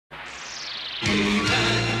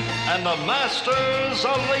and the masters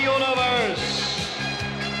of the universe.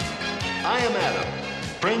 I am Adam,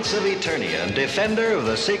 Prince of Eternia and defender of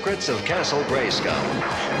the secrets of Castle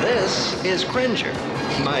Grayskull. This is Cringer,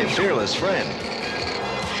 my fearless friend.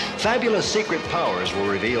 Fabulous secret powers were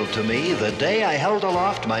revealed to me the day I held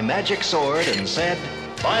aloft my magic sword and said,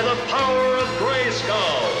 "By the power of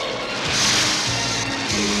Grayskull,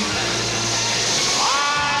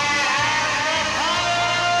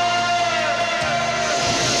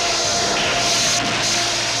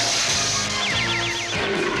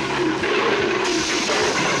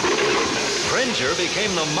 Cringer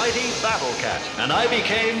became the mighty Battle Cat, and I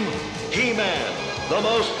became He-Man, the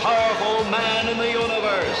most powerful man in the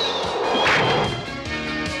universe.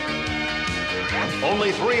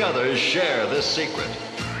 Only 3 others share this secret.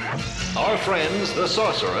 Our friends, the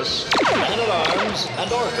Sorceress, Man-at-Arms,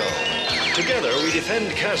 and Orko. Together, we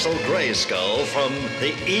defend Castle Grayskull from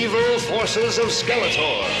the evil forces of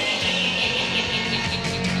Skeletor.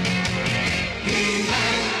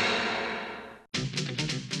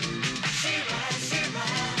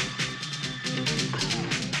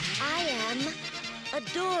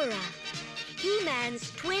 Adora,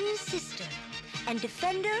 He-Man's twin sister and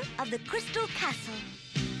defender of the Crystal Castle.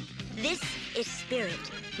 This is Spirit,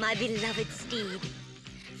 my beloved steed.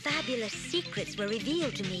 Fabulous secrets were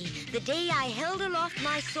revealed to me the day I held aloft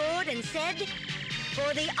my sword and said,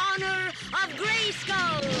 "For the honor of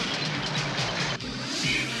Grayskull!"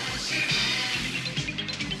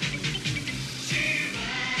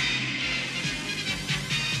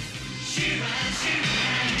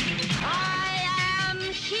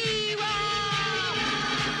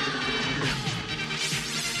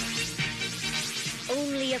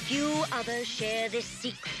 Only a few others share this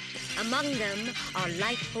secret. Among them are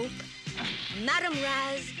Light Hope, Madame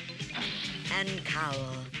Raz, and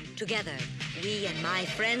Cowl. Together, we and my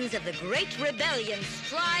friends of the Great Rebellion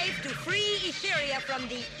strive to free Etheria from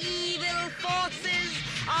the evil forces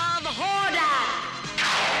of Horda.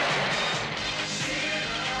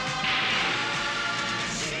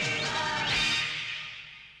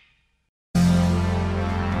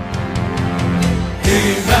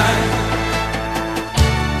 He-Man.